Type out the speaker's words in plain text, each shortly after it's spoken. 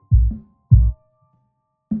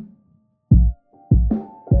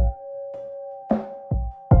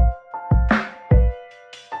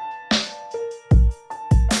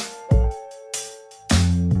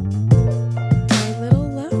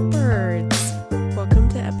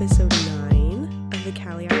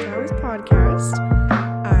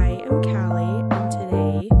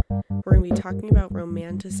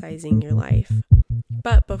romanticizing your life.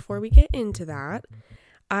 But before we get into that,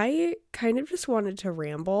 I kind of just wanted to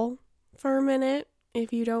ramble for a minute,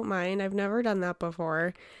 if you don't mind. I've never done that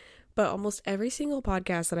before, but almost every single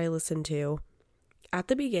podcast that I listen to, at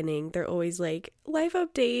the beginning, they're always like, life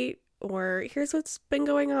update, or here's what's been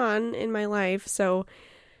going on in my life. So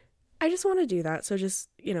I just want to do that. So just,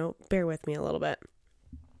 bear with me a little bit.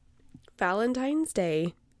 Valentine's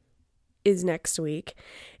Day is next week,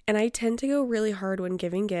 and I tend to go really hard when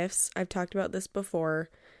giving gifts. I've talked about this before.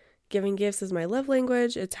 Giving gifts is my love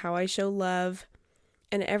language. It's how I show love,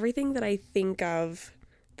 and everything that I think of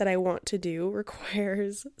that I want to do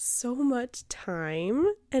requires so much time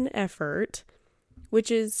and effort,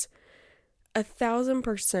 which is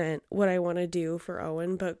 1,000% what I want to do for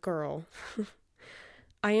Owen. But girl,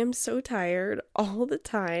 I am so tired all the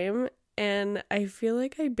time, and I feel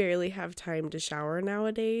like I barely have time to shower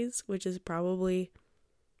nowadays, which is probably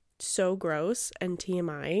so gross and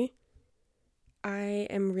TMI. I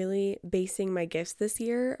am really basing my gifts this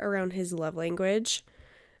year around his love language,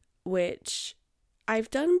 which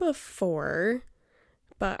I've done before,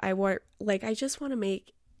 but I just want to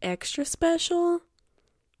make extra special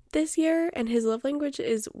this year, and his love language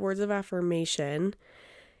is words of affirmation,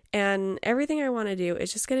 and everything I want to do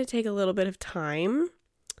is just going to take a little bit of time,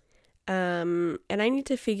 and I need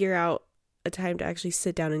to figure out a time to actually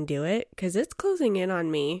sit down and do it, because it's closing in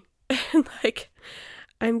on me, and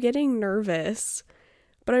I'm getting nervous,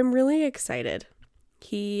 but I'm really excited.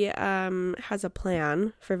 He has a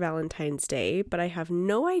plan for Valentine's Day, but I have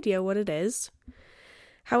no idea what it is.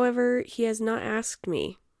 However, he has not asked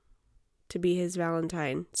me to be his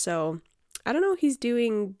Valentine, so I don't know who he's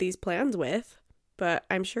doing these plans with, but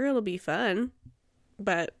I'm sure it'll be fun.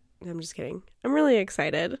 But I'm just kidding. I'm really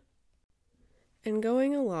excited. And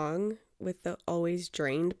going along with the always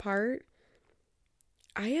drained part,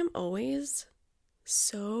 I am always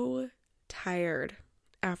so tired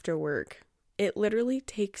after work. It literally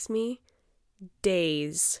takes me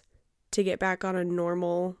days to get back on a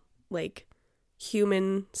normal,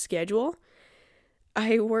 human schedule.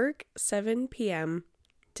 I work 7 p.m.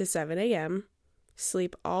 to 7 a.m.,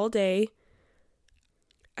 sleep all day.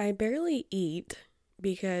 I barely eat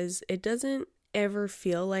because it doesn't ever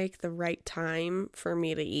feel like the right time for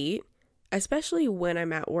me to eat, especially when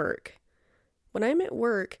I'm at work. When I'm at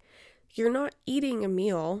work, you're not eating a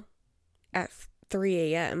meal at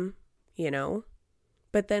 3 a.m.,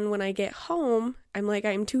 But then when I get home,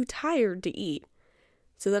 I'm too tired to eat.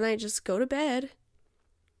 So then I just go to bed,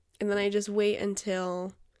 and then I just wait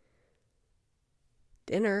until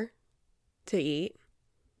dinner to eat.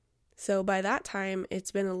 So by that time,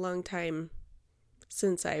 it's been a long time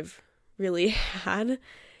since I've really had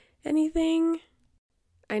anything.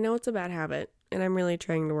 I know it's a bad habit, and I'm really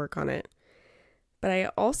trying to work on it. But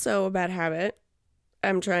a bad habit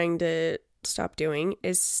I'm trying to stop doing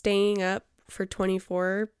is staying up for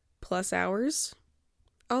 24 plus hours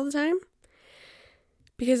all the time,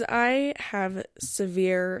 because I have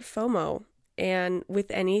severe FOMO and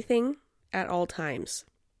with anything at all times.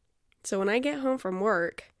 So when I get home from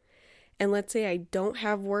work, and let's say I don't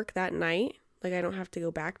have work that night, I don't have to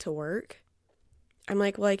go back to work, I'm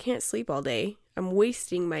like, well, I can't sleep all day. I'm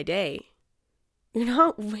wasting my day. You're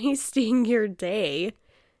not wasting your day.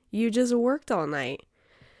 You just worked all night.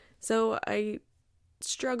 So I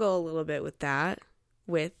struggle a little bit with that,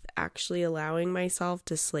 with actually allowing myself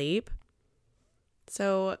to sleep.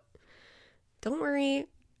 So don't worry,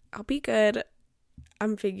 I'll be good.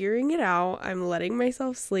 I'm figuring it out. I'm letting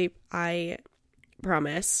myself sleep, I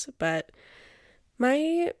promise. But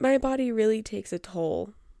my body really takes a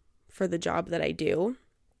toll for the job that I do.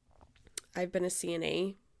 I've been a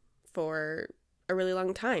CNA for a really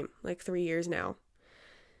long time, 3 years now.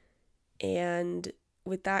 And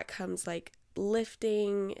with that comes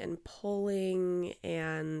lifting and pulling,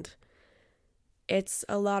 and it's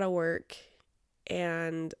a lot of work,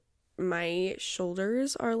 and my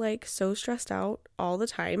shoulders are so stressed out all the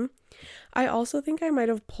time. I also think I might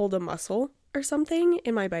have pulled a muscle or something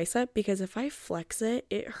in my bicep, because if I flex it,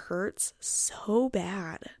 it hurts so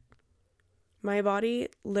bad. My body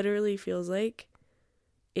literally feels like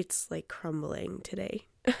it's crumbling today.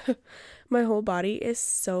 My whole body is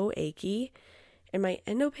so achy, and my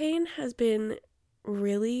endo pain has been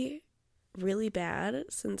really, really bad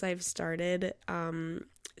since I've started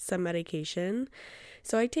some medication.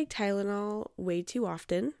 So I take Tylenol way too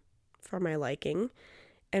often for my liking,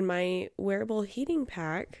 and my wearable heating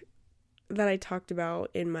pack that I talked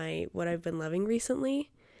about in my What I've Been Loving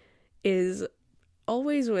recently is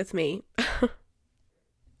always with me.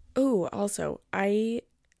 Oh, also,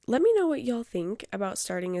 let me know what y'all think about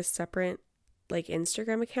starting a separate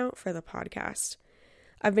Instagram account for the podcast.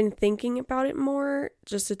 I've been thinking about it more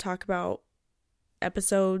just to talk about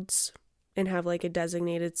episodes and have like a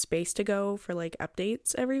designated space to go for like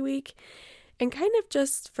updates every week and kind of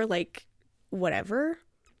just for like whatever.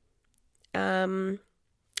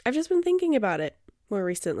 I've just been thinking about it more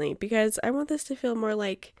recently because I want this to feel more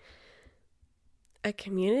like a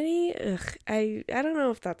community. I don't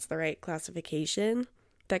know if that's the right classification.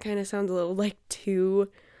 That kind of sounds a little like too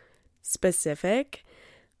specific,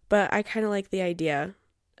 but I kind of like the idea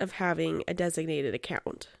of having a designated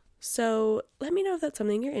account. So let me know if that's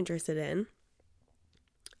something you're interested in.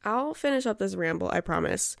 I'll finish up this ramble, I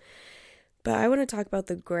promise. But I want to talk about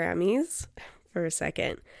the Grammys for a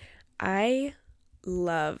second. I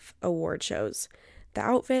love award shows. The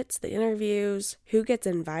outfits, the interviews, who gets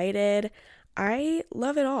invited. I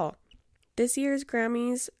love it all. This year's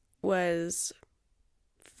Grammys was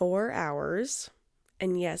 4 hours.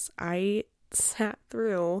 And yes, I sat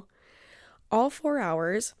through all 4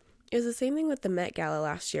 hours. It was the same thing with the Met Gala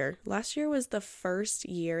last year. Last year was the first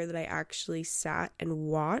year that I actually sat and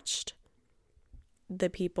watched the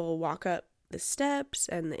people walk up the steps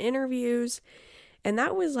and the interviews. And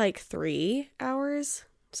that was like 3 hours.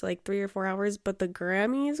 So like 3 or 4 hours. But the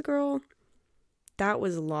Grammys, girl, that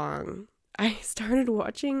was long. I started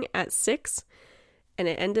watching at 6 and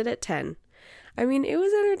it ended at 10. I mean, it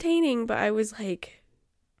was entertaining, but I was like,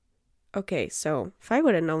 okay, so if I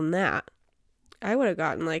would have known that, I would have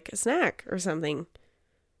gotten like a snack or something.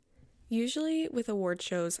 Usually with award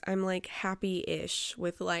shows, I'm like happy-ish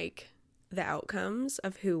with like the outcomes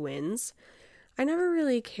of who wins. I never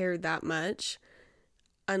really cared that much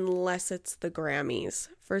unless it's the Grammys.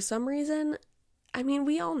 For some reason, I mean,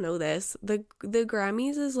 we all know this. The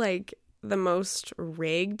Grammys is like the most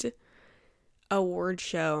rigged award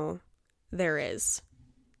show there is.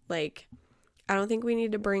 Like, I don't think we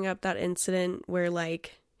need to bring up that incident where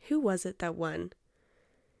like, who was it that won?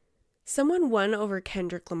 Someone won over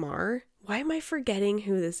Kendrick Lamar. Why am I forgetting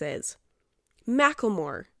who this is?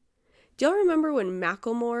 Macklemore. Do y'all remember when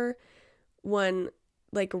Macklemore won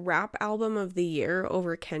like rap album of the year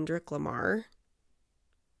over Kendrick Lamar?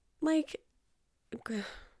 Like,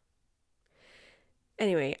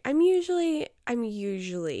 anyway, I'm usually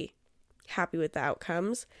happy with the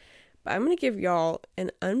outcomes, but I'm going to give y'all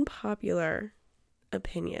an unpopular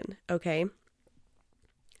opinion, okay?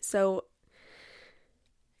 So,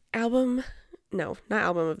 not album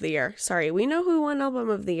of the year. Sorry, we know who won album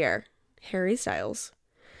of the year. Harry Styles.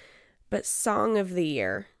 But song of the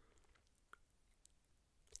year.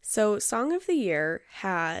 So, song of the year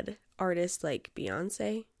had artists like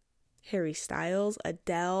Beyonce, Harry Styles,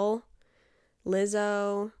 Adele,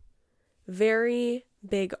 Lizzo, very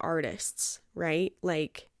big artists, right?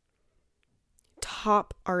 Like,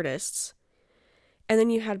 top artists. And then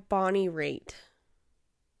you had Bonnie Raitt.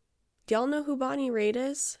 Do y'all know who Bonnie Raitt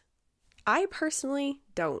is? I personally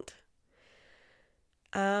don't.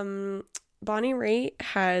 Bonnie Raitt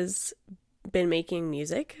has been making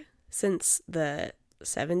music since the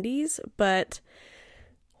 70s, but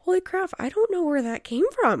holy crap, I don't know where that came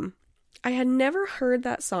from. I had never heard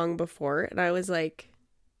that song before, and I was like,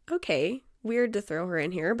 okay, weird to throw her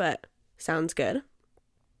in here, but sounds good.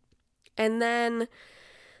 And then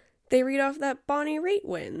they read off that Bonnie Raitt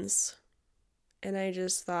wins. And I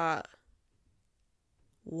just thought,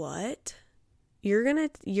 what? You're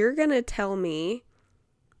gonna tell me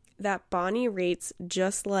that Bonnie Raitt's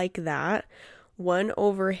Just Like That won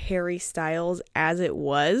over Harry Styles as it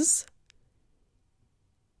was?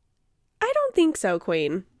 I don't think so,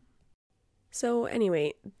 Queen. So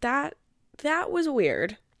anyway, that was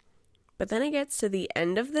weird. But then it gets to the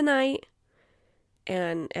end of the night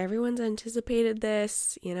and everyone's anticipated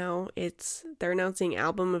this, you know, they're announcing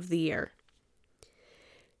album of the year.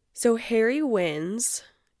 So Harry wins,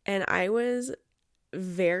 and I was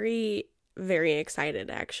very, very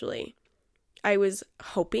excited, actually. I was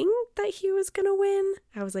hoping that he was gonna win.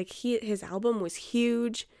 I was like, his album was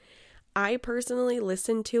huge. I personally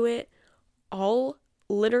listened to it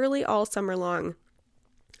literally all summer long.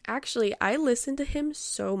 Actually, I listened to him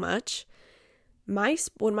so much.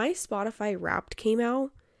 When my Spotify Wrapped came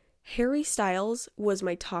out, Harry Styles was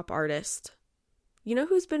my top artist. You know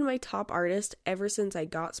who's been my top artist ever since I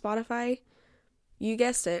got Spotify? You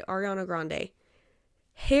guessed it, Ariana Grande.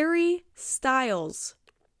 Harry Styles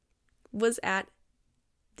was at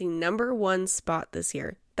the number 1 spot this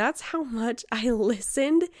year. That's how much I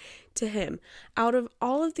listened to him. Out of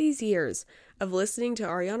all of these years of listening to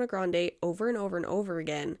Ariana Grande over and over and over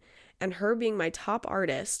again, and her being my top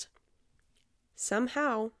artist,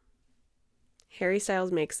 somehow Harry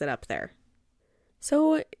Styles makes it up there.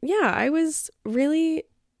 So yeah, I was really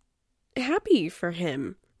happy for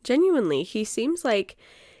him. Genuinely, he seems like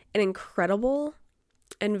an incredible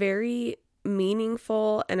and very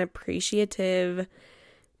meaningful and appreciative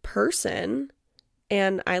person,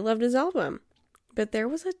 and I loved his album. But there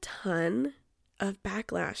was a ton of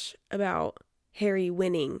backlash about Harry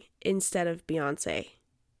winning instead of Beyonce.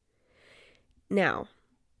 Now,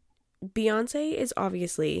 Beyonce is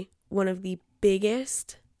obviously one of the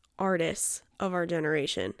biggest artists of our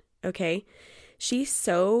generation, okay? She's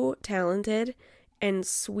so talented and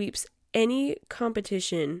sweeps any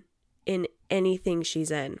competition in anything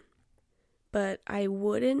she's in. But I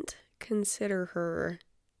wouldn't consider her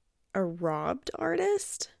a robbed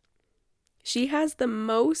artist. She has the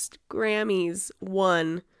most Grammys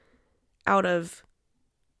won out of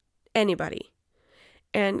anybody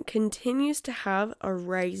and continues to have a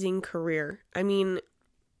rising career. I mean,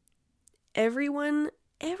 everyone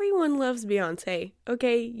loves Beyonce,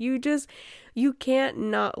 okay? You can't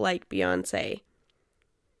not like Beyonce.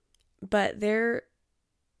 But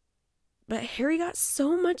Harry got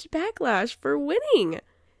so much backlash for winning.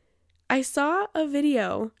 I saw a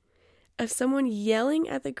video of someone yelling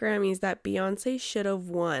at the Grammys that Beyonce should have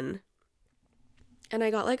won. And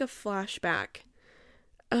I got like a flashback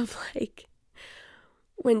of like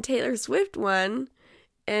when Taylor Swift won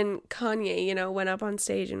and Kanye, went up on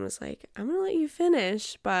stage and was like, I'm going to let you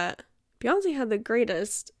finish, but Beyonce had the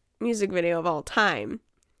greatest music video of all time.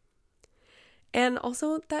 And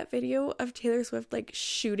also that video of Taylor Swift like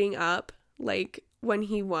shooting up like when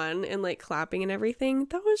he won and like clapping and everything,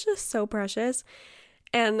 that was just so precious.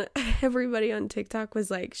 And everybody on TikTok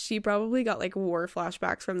was like, she probably got like war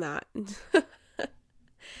flashbacks from that.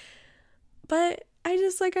 But I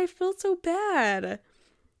feel so bad.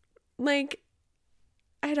 Like,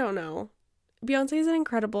 I don't know. Beyonce is an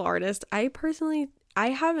incredible artist. I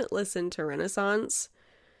haven't listened to Renaissance.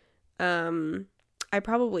 I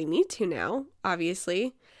probably need to now,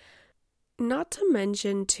 obviously. Not to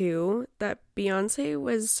mention, too, that Beyonce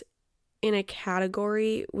was in a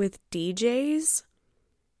category with DJs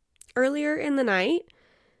earlier in the night,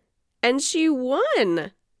 and she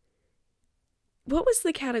won. What was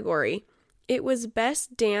the category? It was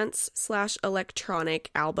Best Dance/Electronic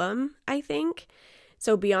Album, I think.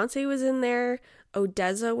 So Beyonce was in there,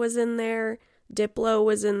 Odessa was in there, Diplo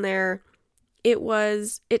was in there.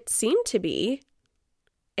 It seemed to be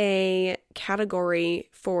a category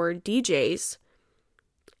for DJs,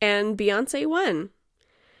 and Beyonce won.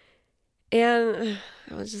 And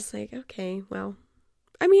I was just like, okay, well,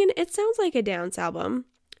 I mean, it sounds like a dance album.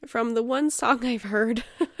 From the one song I've heard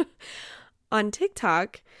on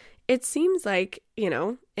TikTok, it seems like,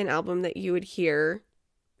 an album that you would hear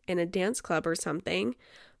in a dance club or something.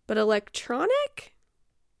 But electronic?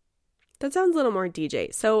 That sounds a little more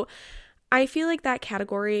DJ. So I feel like that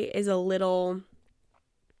category is a little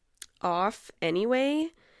off anyway,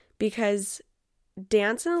 because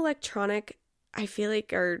dance and electronic, I feel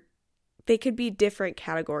like they could be different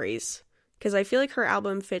categories, because I feel like her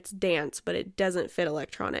album fits dance, but it doesn't fit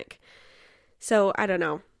electronic. So I don't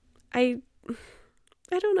know. I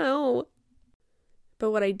don't know. But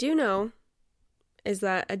what I do know is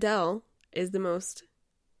that Adele is the most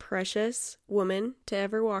precious woman to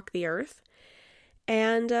ever walk the earth.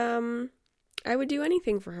 And I would do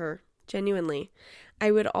anything for her, genuinely. I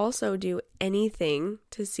would also do anything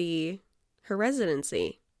to see her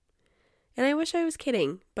residency. And I wish I was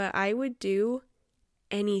kidding, but I would do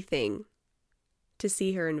anything to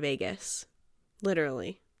see her in Vegas.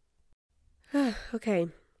 Literally. Okay.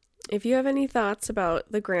 If you have any thoughts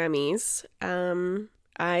about the Grammys,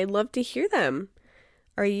 I'd love to hear them.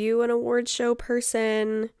 Are you an award show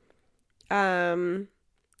person? Do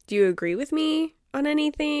you agree with me on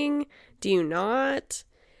anything? Do you not?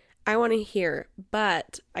 I want to hear,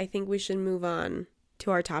 but I think we should move on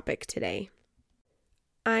to our topic today.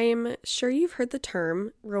 I'm sure you've heard the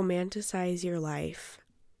term romanticize your life.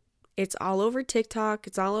 It's all over TikTok.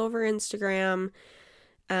 It's all over Instagram.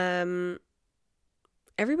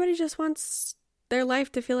 Everybody just wants their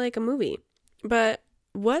life to feel like a movie. But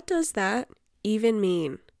what does that even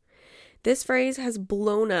mean? This phrase has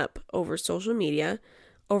blown up over social media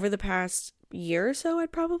over the past year or so,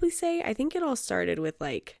 I'd probably say. I think it all started with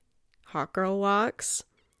like hot girl walks.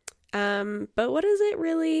 But what does it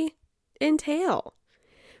really entail?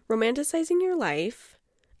 Romanticizing your life,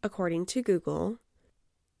 according to Google,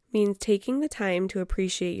 means taking the time to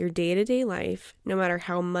appreciate your day-to-day life, no matter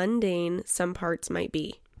how mundane some parts might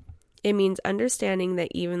be. It means understanding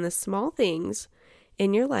that even the small things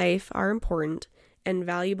in your life are important and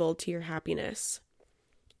valuable to your happiness.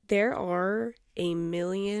 There are a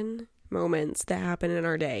million moments that happen in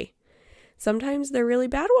our day. Sometimes they're really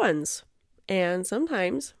bad ones, And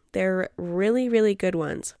sometimes they're really, really good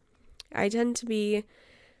ones. I tend to be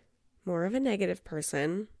more of a negative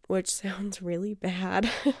person, which sounds really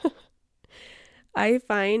bad. I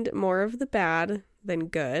find more of the bad than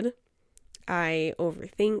good. I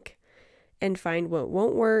overthink and find what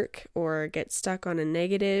won't work or get stuck on a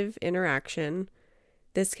negative interaction.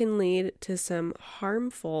 This can lead to some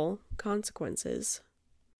harmful consequences,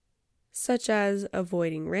 such as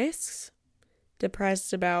avoiding risks,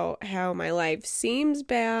 depressed about how my life seems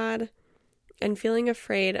bad, and feeling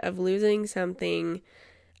afraid of losing something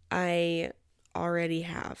I already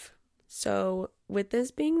have. So, with this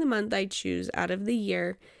being the month I choose out of the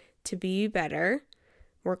year to be better,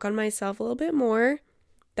 work on myself a little bit more,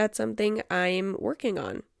 that's something I'm working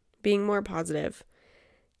on, being more positive.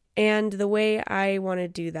 And the way I want to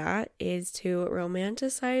do that is to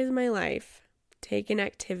romanticize my life, take an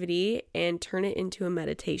activity and turn it into a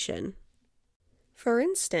meditation. For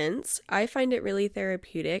instance, I find it really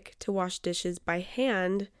therapeutic to wash dishes by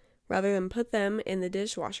hand rather than put them in the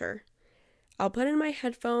dishwasher. I'll put in my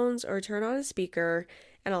headphones or turn on a speaker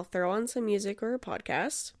and I'll throw on some music or a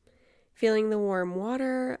podcast, feeling the warm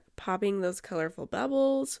water, popping those colorful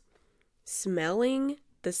bubbles, smelling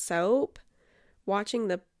the soap, watching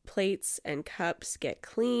the plates and cups get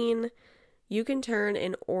clean. You can turn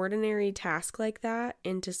an ordinary task like that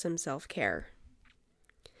into some self-care.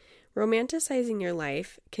 Romanticizing your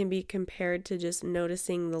life can be compared to just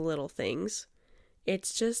noticing the little things.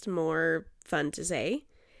 It's just more fun to say.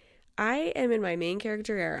 I am in my main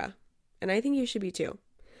character era, and I think you should be too.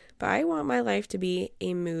 But I want my life to be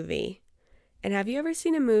a movie. And have you ever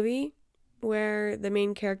seen a movie where the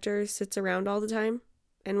main character sits around all the time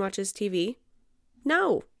and watches TV?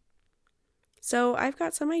 No. So I've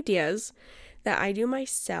got some ideas that I do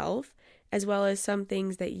myself, as well as some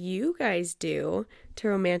things that you guys do to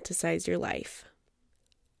romanticize your life.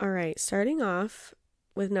 All right, starting off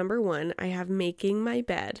with number 1, I have making my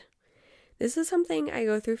bed. This is something I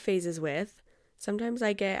go through phases with. Sometimes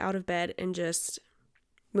I get out of bed and just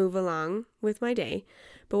move along with my day.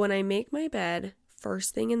 But when I make my bed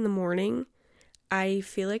first thing in the morning, I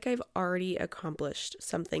feel like I've already accomplished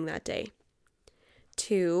something that day.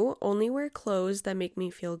 2, only wear clothes that make me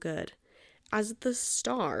feel good. As the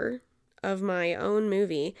star of my own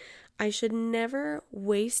movie, I should never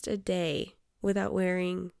waste a day without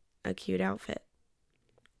wearing a cute outfit.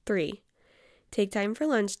 3, take time for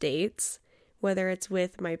lunch dates, whether it's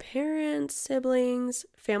with my parents, siblings,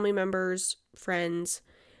 family members, friends,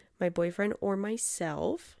 my boyfriend, or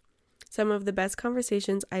myself. Some of the best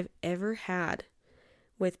conversations I've ever had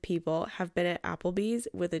with people have been at Applebee's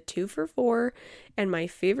with a 2 for $4, and my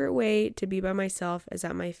favorite way to be by myself is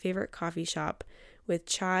at my favorite coffee shop with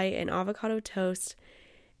chai and avocado toast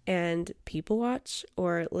and people watch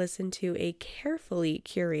or listen to a carefully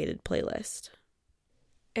curated playlist.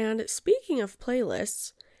 And speaking of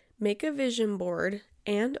playlists, make a vision board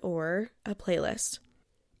and or a playlist.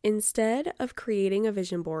 Instead of creating a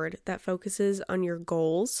vision board that focuses on your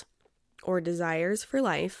goals or desires for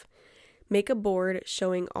life, make a board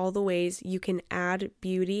showing all the ways you can add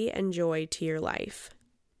beauty and joy to your life.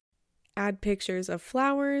 Add pictures of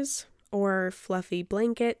flowers or fluffy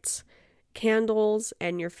blankets, candles,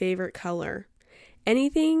 and your favorite color.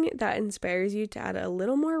 Anything that inspires you to add a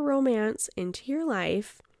little more romance into your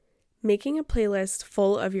life. Making a playlist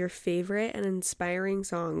full of your favorite and inspiring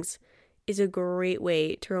songs is a great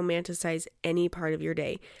way to romanticize any part of your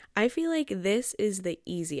day. I feel like this is the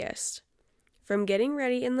easiest. From getting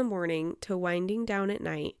ready in the morning to winding down at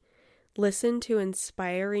night, listen to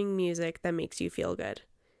inspiring music that makes you feel good.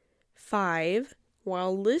 5,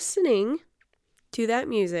 while listening to that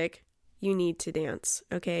music, you need to dance,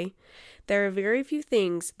 okay? There are very few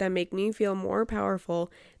things that make me feel more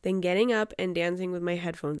powerful than getting up and dancing with my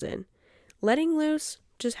headphones in. Letting loose,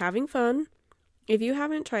 just having fun. If you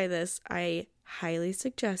haven't tried this, I highly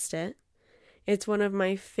suggest it. It's one of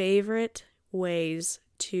my favorite ways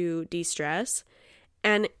to de-stress,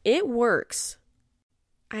 and it works.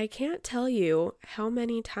 I can't tell you how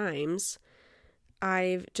many times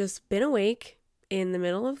I've just been awake in the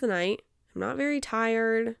middle of the night. I'm not very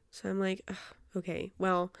tired, so I'm like, okay,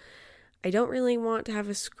 well, I don't really want to have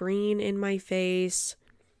a screen in my face,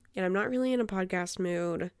 and I'm not really in a podcast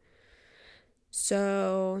mood.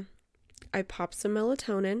 So I pop some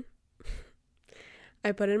melatonin,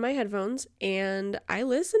 I put in my headphones, and I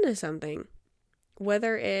listen to something.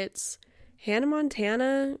 Whether it's Hannah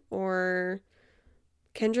Montana or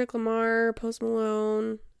Kendrick Lamar, Post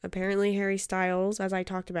Malone, apparently Harry Styles, as I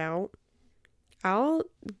talked about, I'll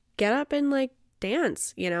get up and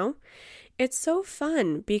dance, It's so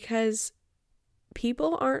fun because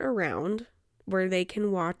people aren't around where they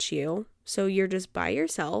can watch you. So you're just by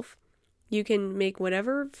yourself. You can make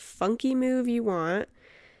whatever funky move you want,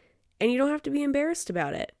 and you don't have to be embarrassed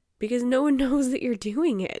about it because no one knows that you're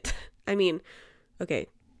doing it. I mean, okay,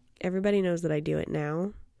 everybody knows that I do it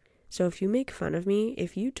now. So if you make fun of me,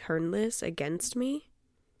 if you turn this against me,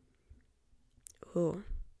 oh,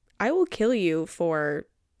 I will kill you for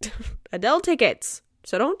Adele tickets.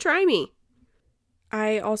 So don't try me.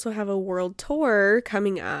 I also have a world tour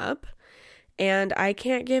coming up, and I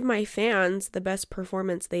can't give my fans the best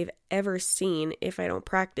performance they've ever seen if I don't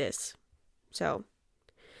practice. So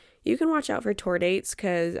you can watch out for tour dates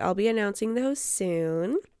because I'll be announcing those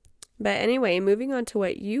soon. But anyway, moving on to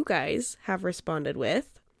what you guys have responded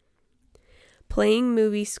with. Playing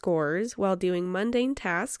movie scores while doing mundane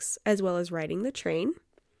tasks as well as riding the train.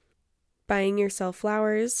 Buying yourself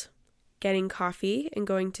flowers. Getting coffee and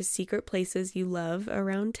going to secret places you love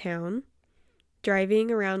around town.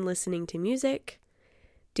 Driving around listening to music.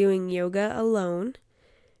 Doing yoga alone.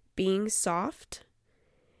 Being soft.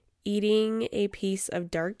 Eating a piece of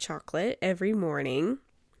dark chocolate every morning.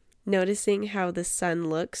 Noticing how the sun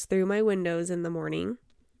looks through my windows in the morning.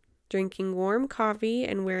 Drinking warm coffee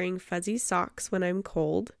and wearing fuzzy socks when I'm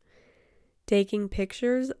cold. Taking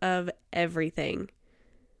pictures of everything.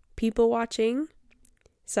 People watching.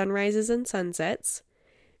 Sunrises and sunsets.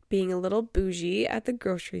 Being a little bougie at the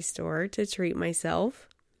grocery store to treat myself.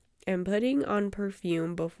 And putting on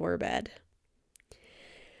perfume before bed.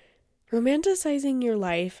 Romanticizing your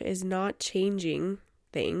life is not changing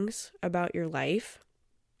things about your life.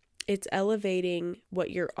 It's elevating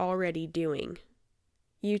what you're already doing.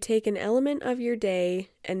 You take an element of your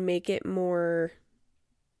day and make it more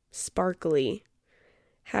sparkly.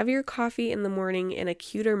 Have your coffee in the morning in a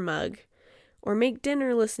cuter mug, or make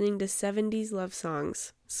dinner listening to 70s love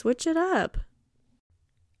songs. Switch it up.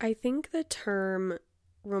 I think the term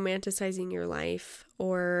romanticizing your life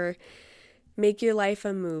or make your life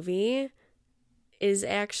a movie is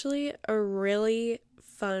actually a really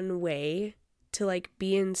fun way to like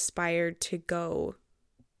be inspired to go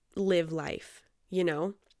live life, you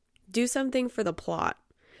know? Do something for the plot.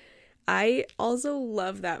 I also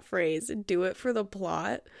love that phrase, do it for the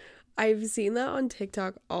plot. I've seen that on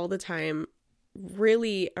TikTok all the time,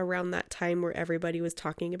 really around that time where everybody was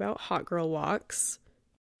talking about hot girl walks.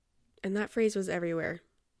 And that phrase was everywhere.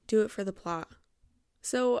 Do it for the plot.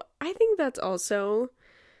 So I think that's also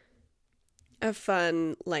a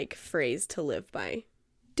fun, like, phrase to live by.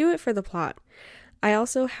 Do it for the plot. I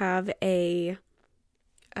also have a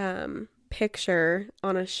picture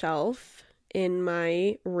on a shelf in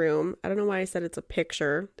my room. I don't know why I said it's a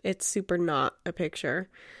picture. It's super not a picture.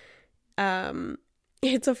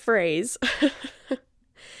 It's a phrase.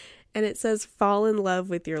 And it says, fall in love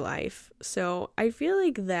with your life. So I feel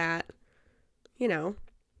like that, you know,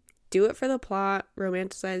 do it for the plot,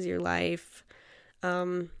 romanticize your life.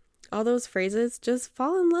 All those phrases, just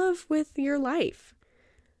fall in love with your life.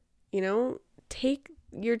 You know, take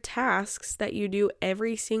your tasks that you do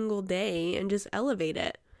every single day and just elevate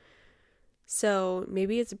it. So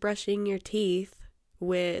maybe it's brushing your teeth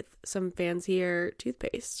with some fancier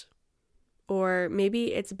toothpaste. Or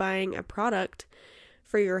maybe it's buying a product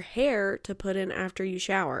for your hair to put in after you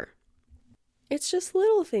shower. It's just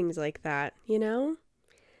little things like that, you know?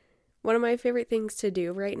 One of my favorite things to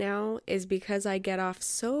do right now is because I get off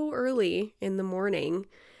so early in the morning,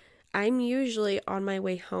 I'm usually on my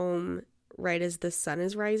way home right as the sun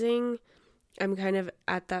is rising. I'm kind of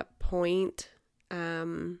at that point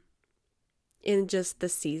in just the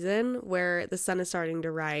season where the sun is starting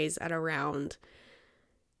to rise at around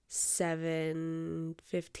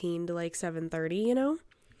 7:15 to like 7:30, you know?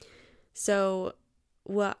 So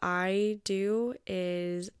what I do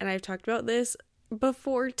is, and I've talked about this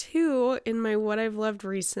before too in my What I've Loved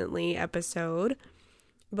Recently episode,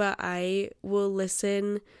 but I will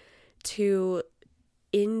listen to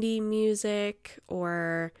indie music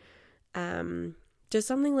or just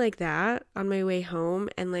something like that on my way home,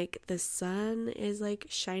 and like the sun is like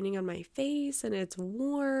shining on my face and it's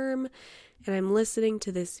warm and I'm listening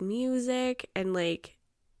to this music, and like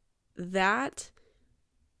that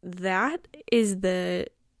is the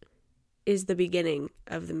beginning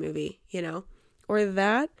of the movie, you know? Or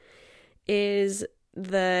that is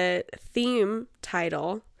the theme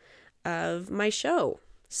title of my show.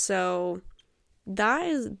 So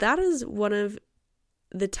that is one of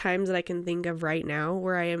the times that I can think of right now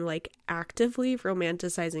where I am like actively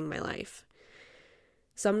romanticizing my life.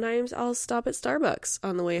 Sometimes I'll stop at Starbucks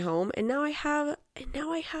on the way home, and now I have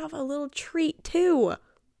a little treat too.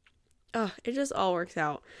 It just all works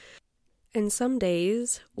out. And some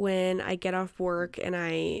days when I get off work and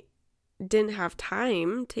I didn't have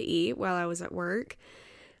time to eat while I was at work,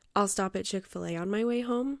 I'll stop at Chick-fil-A on my way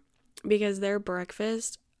home because their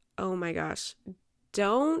breakfast, oh my gosh,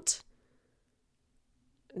 don't,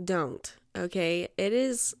 okay? It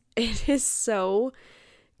is so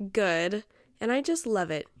good, and I just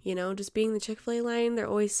love it, just being the Chick-fil-A line. They're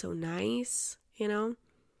always so nice,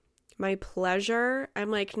 my pleasure. I'm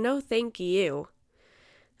like, no, thank you.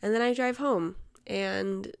 And then I drive home,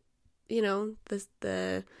 and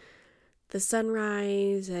the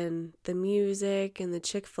sunrise and the music and the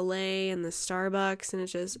Chick-fil-A and the Starbucks, and it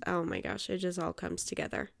just, oh my gosh, it just all comes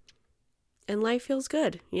together. And life feels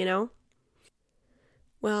good,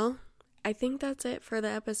 Well, I think that's it for the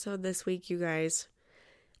episode this week, you guys.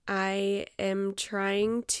 I am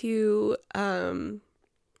trying to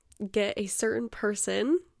get a certain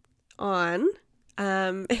person on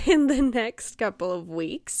in the next couple of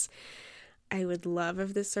weeks. I would love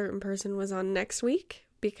if this certain person was on next week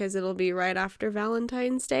because it'll be right after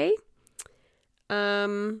Valentine's Day.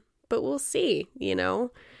 But we'll see,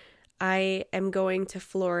 I am going to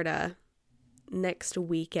Florida next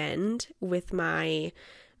weekend with my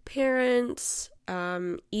parents,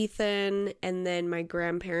 Ethan, and then my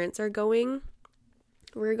grandparents are going.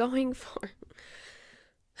 We're going for...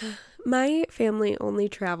 My family only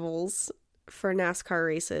travels for NASCAR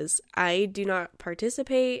races. I do not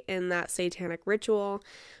participate in that satanic ritual,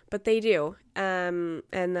 but they do. And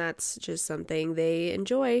that's just something they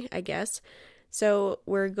enjoy, I guess. So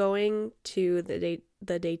we're going to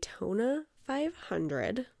the Daytona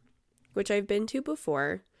 500, which I've been to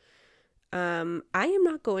before. I am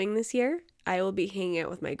not going this year. I will be hanging out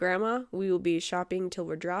with my grandma. We will be shopping till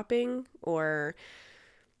we're dropping, or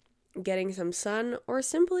getting some sun, or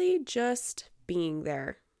simply just being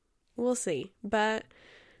there. We'll see. But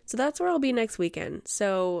so that's where I'll be next weekend.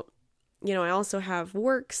 So, I also have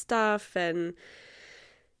work stuff, and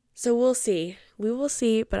so we'll see. We will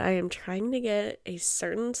see, but I am trying to get a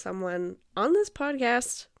certain someone on this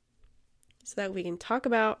podcast so that we can talk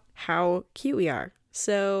about how cute we are.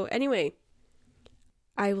 So anyway,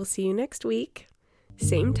 I will see you next week.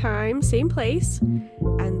 Same time, same place.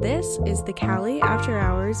 And this is the Cali After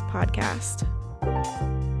Hours podcast.